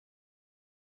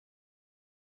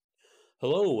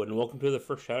Hello, and welcome to the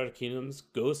first Shattered Kingdoms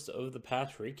Ghosts of the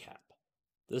Past recap.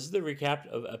 This is the recap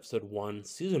of Episode 1,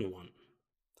 Season 1.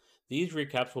 These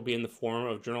recaps will be in the form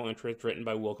of journal entries written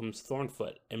by Wilkins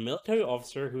Thornfoot, a military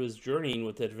officer who is journeying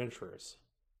with the adventurers.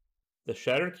 The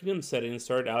Shattered Kingdom setting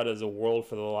started out as a world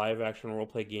for the live-action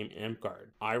roleplay game Amtgard.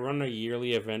 I run a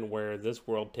yearly event where this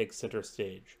world takes center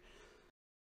stage.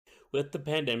 With the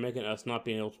pandemic and us not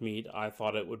being able to meet, I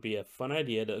thought it would be a fun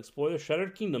idea to explore the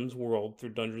Shattered Kingdoms world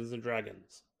through Dungeons &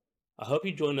 Dragons. I hope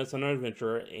you join us on our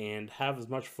adventure and have as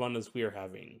much fun as we are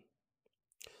having.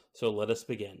 So let us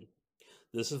begin.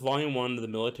 This is Volume 1 of the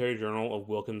Military Journal of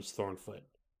Wilkins Thornfoot.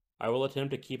 I will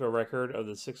attempt to keep a record of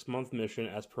the 6-month mission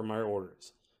as per my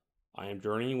orders. I am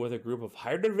journeying with a group of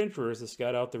hired adventurers to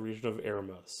scout out the region of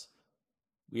Eremos.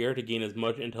 We are to gain as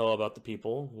much intel about the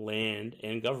people, land,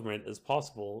 and government as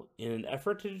possible in an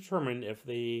effort to determine if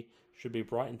they should be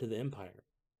brought into the Empire.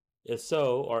 If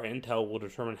so, our intel will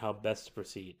determine how best to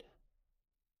proceed.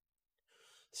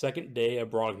 Second day of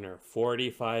Brogner,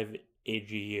 485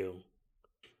 AGU.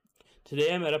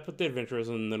 Today I met up with the adventurers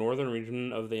in the northern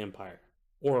region of the Empire,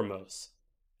 Oremos,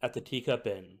 at the Teacup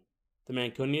Inn. The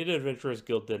Mancunian Adventurers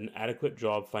Guild did an adequate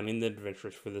job finding the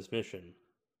adventurers for this mission.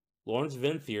 Lawrence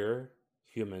Venthier,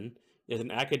 human, is an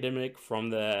academic from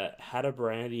the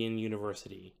Hadabrandian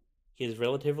University. He is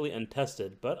relatively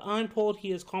untested, but I'm told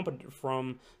he is competent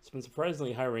from some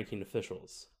surprisingly high-ranking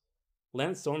officials.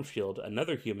 Lance Stormshield,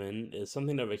 another human, is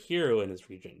something of a hero in his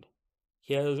region.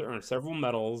 He has earned several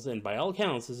medals and by all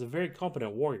accounts is a very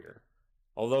competent warrior,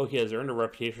 although he has earned a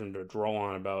reputation to draw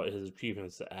on about his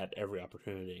achievements at every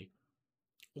opportunity.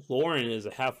 Lauren is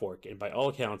a half-orc and by all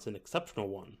accounts an exceptional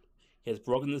one. He has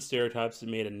broken the stereotypes and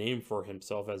made a name for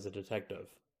himself as a detective.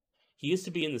 He used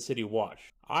to be in the City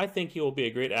Watch. I think he will be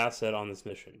a great asset on this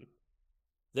mission.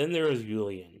 Then there is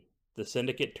Julian, the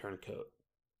Syndicate Turncoat.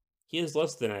 He is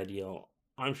less than ideal.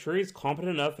 I'm sure he's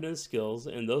competent enough in his skills,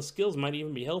 and those skills might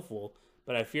even be helpful,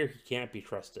 but I fear he can't be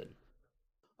trusted.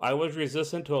 I was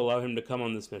resistant to allow him to come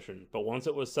on this mission, but once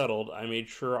it was settled, I made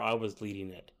sure I was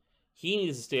leading it. He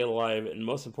needs to stay alive, and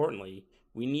most importantly,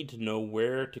 we need to know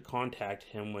where to contact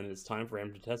him when it's time for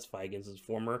him to testify against his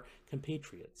former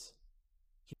compatriots.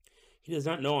 He does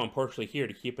not know I'm partially here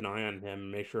to keep an eye on him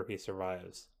and make sure he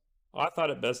survives. I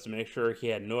thought it best to make sure he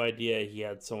had no idea he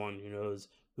had someone who knows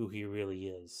who he really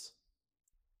is.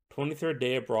 23rd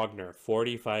day of Brogner,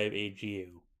 45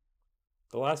 AGU.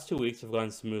 The last 2 weeks have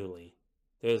gone smoothly.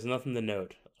 There is nothing to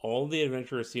note. All the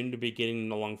adventurers seem to be getting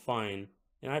along fine,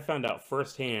 and I found out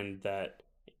firsthand that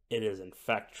it is in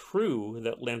fact true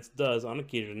that Lance does, on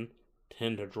occasion,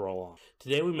 tend to draw on.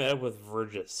 Today we met up with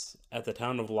Vergis at the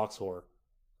town of Luxor,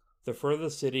 the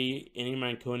furthest city any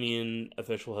Mancunian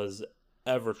official has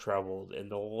ever traveled, and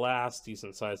the last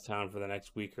decent-sized town for the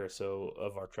next week or so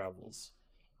of our travels.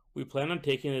 We plan on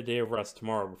taking a day of rest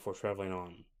tomorrow before traveling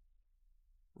on.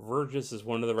 Vergis is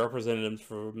one of the representatives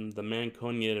from the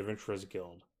Mancunian Adventurers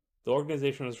Guild. The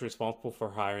organization is responsible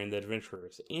for hiring the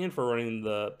adventurers and for running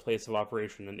the place of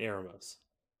operation in Eremos.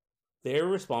 They are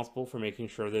responsible for making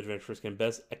sure the adventurers can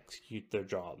best execute their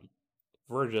job.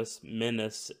 Vergis,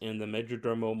 Menace, and the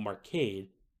Majordomo Marcade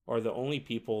are the only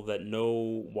people that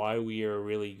know why we are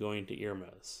really going to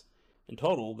Eremos. In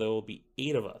total, there will be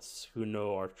 8 of us who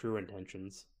know our true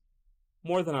intentions.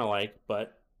 More than I like,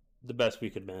 but the best we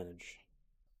could manage.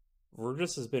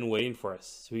 Vergis has been waiting for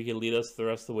us, so he can lead us the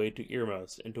rest of the way to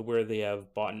Eremos, and to where they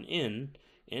have bought an inn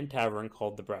and tavern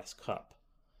called the Brass Cup.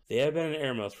 They have been in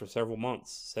Eremos for several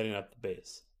months, setting up the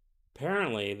base.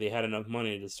 Apparently, they had enough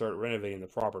money to start renovating the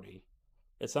property.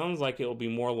 It sounds like it will be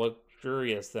more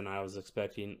luxurious than I was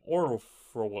expecting, or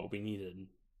for what we needed.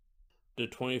 The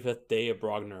 25th day of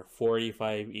Brogner,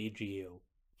 485 EGU.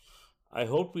 I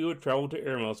hoped we would travel to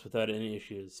Eremos without any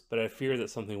issues, but I feared that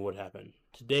something would happen.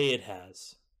 Today it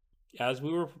has. As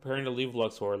we were preparing to leave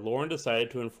Luxor, Lauren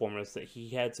decided to inform us that he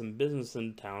had some business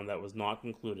in town that was not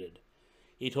concluded.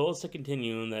 He told us to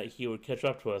continue and that he would catch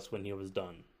up to us when he was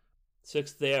done.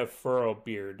 6th day of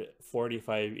Furrowbeard,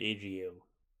 45 AGU.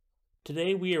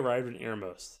 Today we arrived in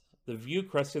Eremos. The view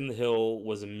cresting the hill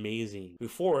was amazing.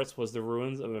 Before us was the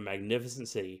ruins of a magnificent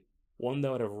city, one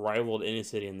that would have rivaled any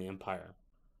city in the Empire.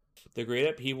 The great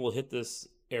upheaval hit this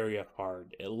area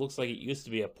hard. It looks like it used to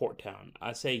be a port town.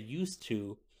 I say used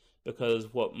to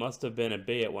because what must have been a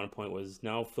bay at one point is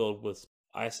now filled with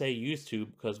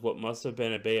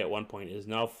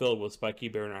spiky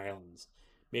barren islands,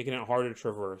 making it hard to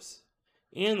traverse.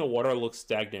 And the water looks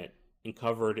stagnant and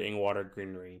covered in water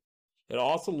greenery. It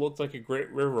also looks like a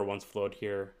great river once flowed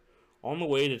here. On the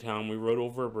way to town, we rode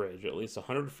over a bridge, at least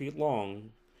 100 feet long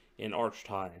and arched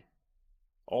high.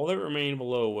 All that remained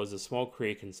below was a small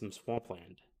creek and some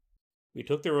swampland. We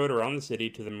took the road around the city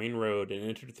to the main road and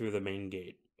entered through the main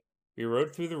gate. We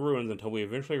rode through the ruins until we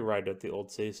eventually arrived at the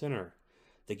old city center.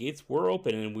 The gates were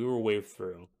open and we were waved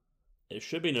through. It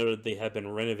should be noted they had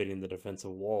been renovating the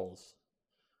defensive walls.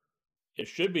 It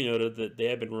should be noted that they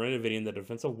had been renovating the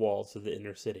defensive walls of the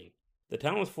inner city. The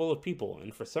town was full of people,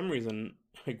 and for some reason,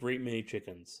 a great many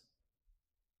chickens.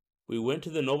 We went to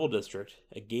the Noble District,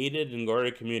 a gated and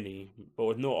guarded community, but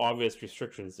with no obvious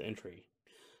restrictions to entry.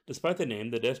 Despite the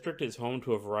name, the district is home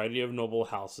to a variety of noble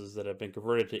houses that have been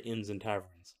converted to inns and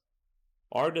taverns.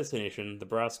 Our destination, the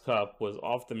Brass Cup, was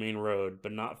off the main road,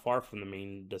 but not far from the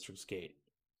main district's gate.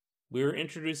 We were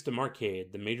introduced to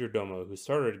Marcade, the major domo, who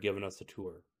started giving us a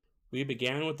tour. We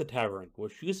began with the tavern,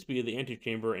 which used to be the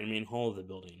antechamber and main hall of the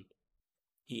building.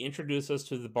 He introduced us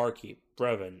to the barkeep,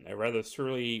 Brevin, a rather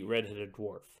surly red-headed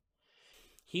dwarf.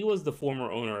 He was the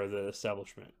former owner of the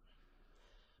establishment.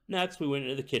 Next, we went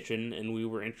into the kitchen and we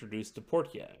were introduced to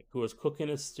Portia, who was cooking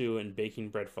a stew and baking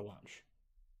bread for lunch.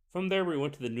 From there, we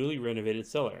went to the newly renovated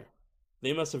cellar.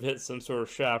 They must have hit some sort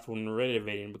of shaft when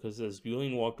renovating because as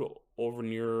Yulin walked over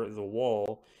near the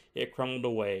wall, it crumbled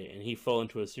away and he fell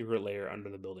into a secret lair under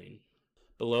the building.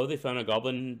 Below, they found a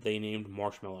goblin they named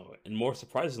Marshmallow, and more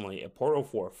surprisingly, a portal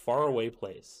for a faraway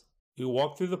place. We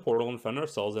walked through the portal and found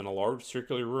ourselves in a large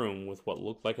circular room with what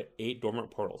looked like 8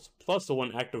 dormant portals, plus the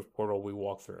one active portal we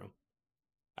walked through.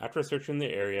 After searching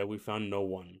the area, we found no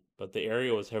one, but the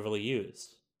area was heavily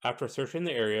used. After searching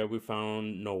the area, we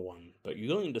found no one, but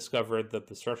Yulin discovered that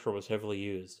the structure was heavily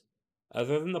used.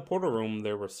 Other than the portal room,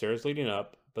 there were stairs leading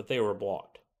up, but they were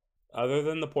blocked.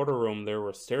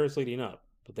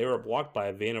 They were blocked by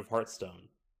a vein of heartstone.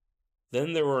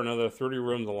 Then there were another 30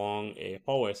 rooms along a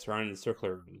hallway surrounding the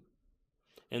circular room.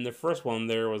 In the first one,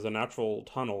 there was a natural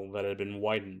tunnel that had been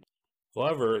widened.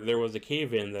 However, there was a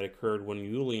cave-in that occurred when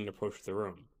Yulin approached the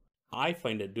room. I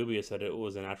find it dubious that it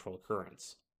was a natural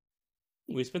occurrence.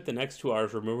 We spent the next 2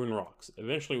 hours removing rocks.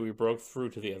 Eventually, we broke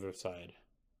through to the other side.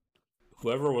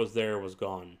 Whoever was there was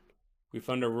gone. We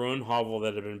found a ruined hovel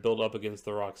that had been built up against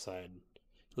the rock side.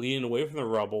 Leading away from the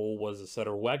rubble was a set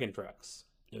of wagon tracks.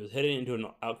 It was heading into an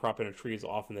outcropping of trees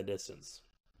off in the distance.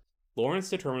 Lawrence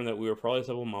determined that we were probably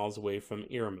several miles away from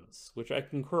Eremos, which I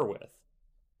concur with.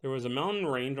 There was a mountain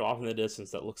range off in the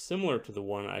distance that looked similar to the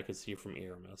one I could see from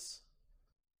Eremos.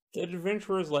 The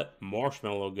adventurers let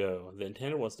Marshmallow go. The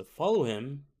intent was to follow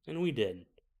him, and we did.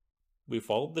 We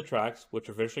followed the tracks, which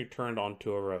eventually turned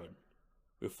onto a road.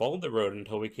 We followed the road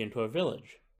until we came to a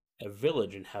village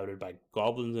inhabited by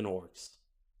goblins and orcs.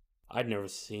 I'd never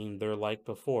seen their like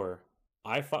before.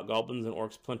 I fought goblins and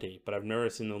orcs plenty, but I've never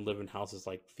seen them live in houses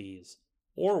like these,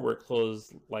 or wear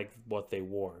clothes like what they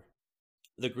wore.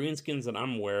 The greenskins that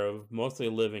I'm aware of mostly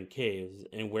live in caves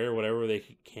and wear whatever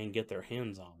they can get their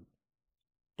hands on.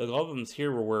 The goblins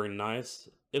here were wearing nice,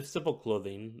 if simple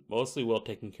clothing, mostly well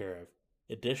taken care of.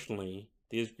 Additionally,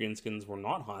 these greenskins were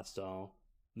not hostile,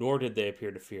 nor did they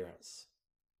appear to fear us.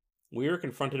 We were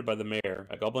confronted by the mayor,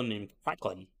 a goblin named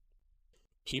Cracklin.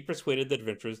 He persuaded the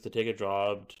adventurers to take a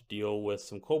job to deal with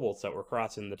some kobolds that were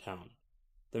crossing the town.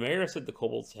 The mayor said the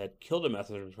kobolds had killed a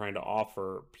messenger trying to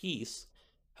offer peace.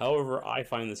 However, I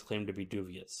find this claim to be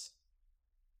dubious.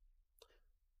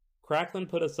 Cracklin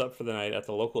put us up for the night at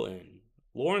the local inn.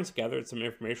 Lawrence gathered some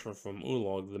information from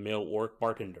Ulog, the male orc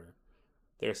bartender.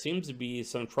 There seems to be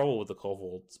some trouble with the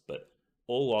kobolds, but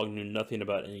Ulog knew nothing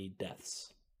about any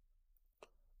deaths.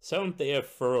 7th day of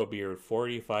Furrowbeard,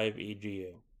 45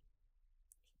 EGU.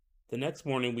 The next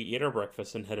morning we ate our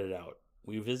breakfast and headed out.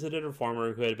 We visited a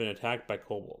farmer who had been attacked by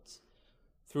kobolds.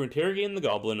 Through interrogating the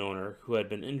goblin owner, who had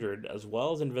been injured, as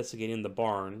well as investigating the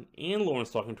barn, and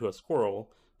Lawrence talking to a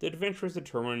squirrel, the adventurers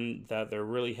determined that there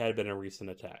really had been a recent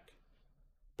attack.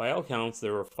 By all counts,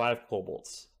 there were 5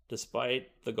 kobolds, despite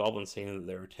the goblins saying that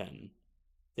there were 10.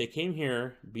 They came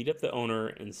here, beat up the owner,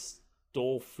 and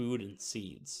stole food and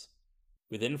seeds.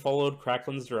 We then followed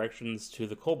Cracklin's directions to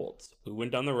the kobolds. We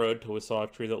went down the road till we saw a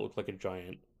tree that looked like a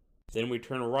giant. Then we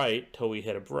turned right till we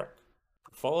hit a brook.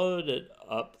 We followed it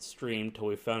upstream till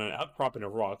we found an outcropping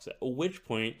of rocks, at which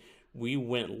point we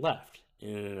went left,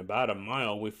 and in about a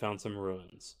mile we found some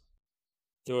ruins.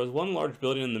 There was one large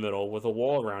building in the middle with a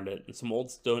wall around it and some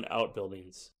old stone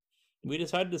outbuildings. We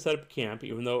decided to set up camp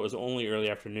even though it was only early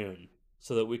afternoon,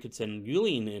 so that we could send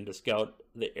Yulin in to scout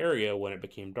the area when it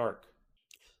became dark.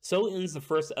 So ends the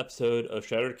first episode of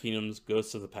Shattered Kingdoms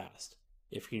Ghosts of the Past.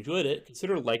 If you enjoyed it,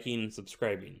 consider liking and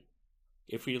subscribing.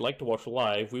 If you'd like to watch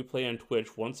live, we play on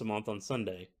Twitch once a month on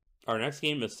Sunday. Our next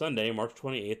game is Sunday, March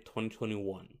 28th,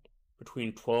 2021,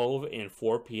 between 12 and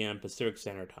 4 p.m. Pacific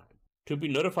Standard Time. To be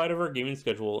notified of our gaming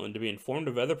schedule and to be informed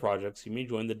of other projects, you may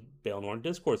join the Baelnorn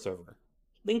Discord server.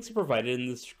 Links are provided in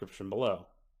the description below.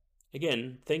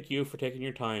 Again, thank you for taking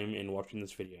your time and watching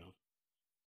this video.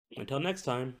 Until next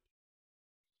time.